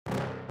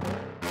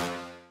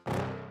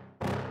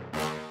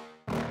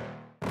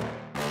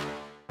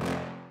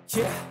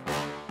Yeah.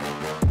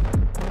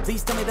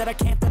 Please tell me that I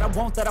can't, that I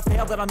won't, that I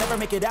fail, that I'll never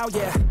make it out,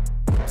 yeah.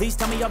 Please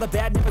tell me all the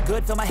bad, never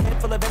good, fill my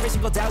head full of every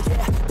single doubt,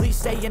 yeah. Please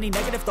say any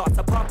negative thoughts,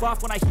 I pop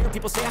off when I hear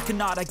people say I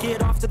cannot. I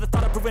get off to the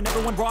thought of proving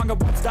everyone wrong, I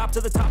won't stop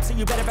to the top, so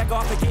you better back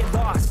off and get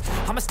lost.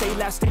 I'ma stay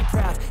loud, stay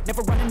proud,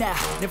 never running out,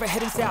 never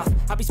heading south.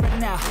 I'll be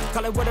spreading out,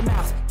 call it word of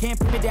mouth, can't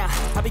put me down,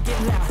 I'll be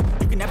getting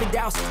loud. You can have your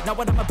doubts, not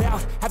what I'm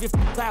about, have your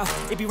cloud,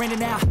 it be raining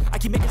now. I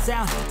keep making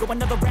sound, go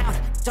another round,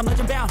 I'm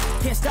legend bound,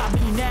 can't stop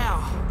me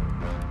now.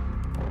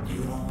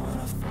 You don't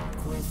wanna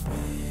fuck with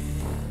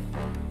me,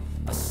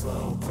 a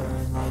slow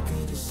burn like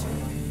a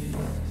disease.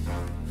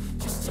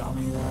 Just tell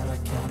me that I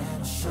can and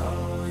I'll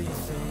show you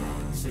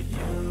things that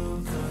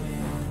you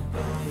couldn't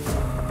believe.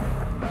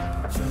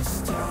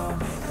 Just tell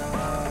me that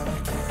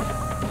I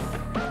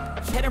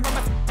can. Head and run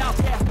my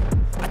mouth,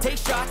 yeah. I take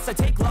shots, I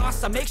take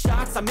loss, I make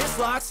shots, I miss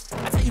lots.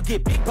 That's how you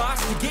get big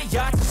box, you get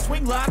yachts, you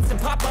swing lots and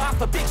pop off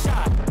a big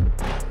shot.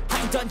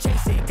 I ain't done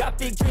chasing, got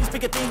big dreams,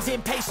 bigger things,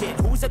 impatient.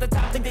 Who's at the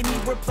top think they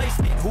need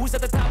replacement? Who's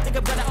at the top think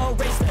I'm gonna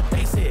erase them?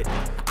 Face it,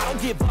 I don't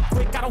give up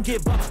quick, I don't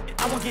give up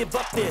shit, I won't give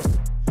up this.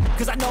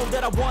 Cause I know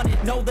that I want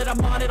it, know that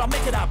I'm on it, I'll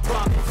make it, I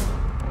promise.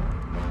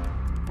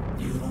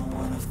 You don't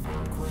wanna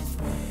fuck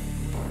with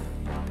me,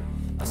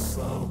 a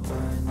slow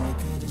burn like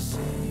a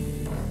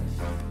disease.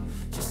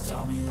 Just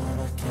tell me that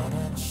I can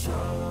and I'll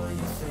show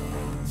you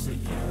things that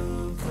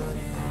you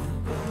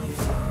couldn't believe.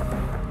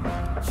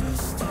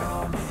 Just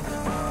tell me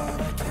that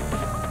I can.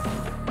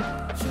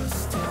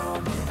 Just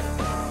tell me that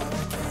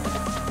I can.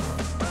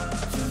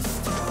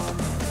 Just tell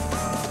me that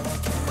I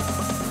can.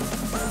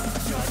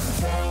 Just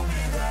tell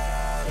me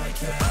that I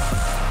can.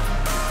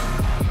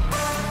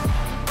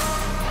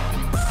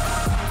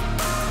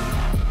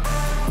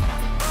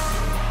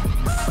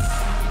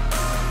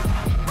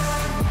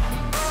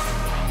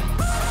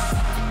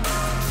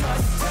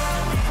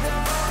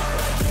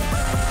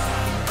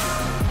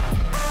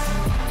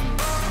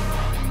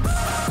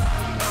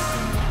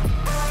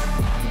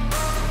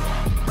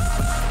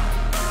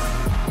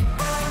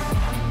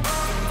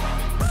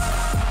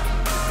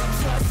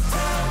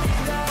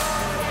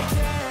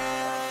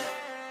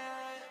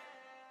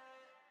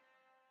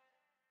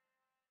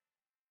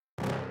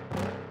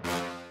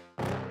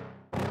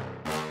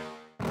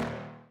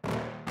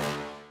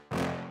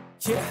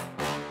 Yeah.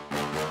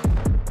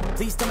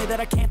 Please tell me that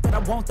I can't, that I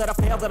won't, that I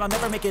fail, that I'll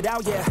never make it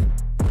out, yeah.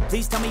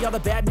 Please tell me all the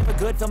bad, never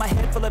good, fill my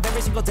head full of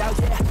every single doubt,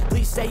 yeah.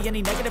 Please say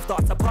any negative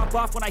thoughts, I pop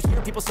off when I hear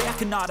people say I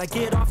cannot. I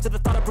get off to the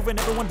thought of proving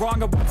everyone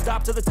wrong, I won't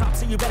stop to the top,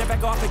 so you better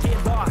back off and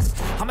get lost.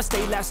 I'ma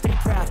stay loud, stay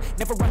proud,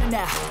 never running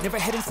out, never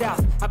heading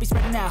south. I'll be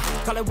spreading out,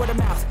 call it word of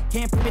mouth,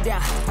 can't put me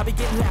down, I'll be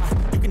getting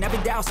loud. You can have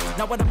your doubts,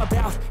 not what I'm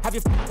about, have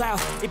your cloud,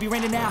 it be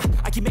raining now.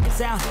 I keep making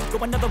sound, go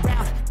another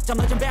round, I'm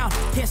legend bound,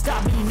 can't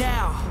stop me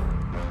now.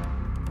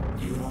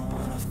 You don't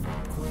wanna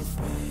fuck with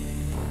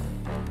me,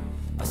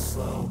 a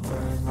slow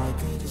burn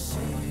like a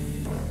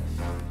disease.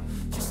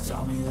 Just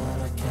tell me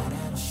that I can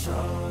and I'll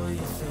show you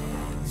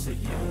things that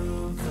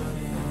you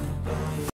couldn't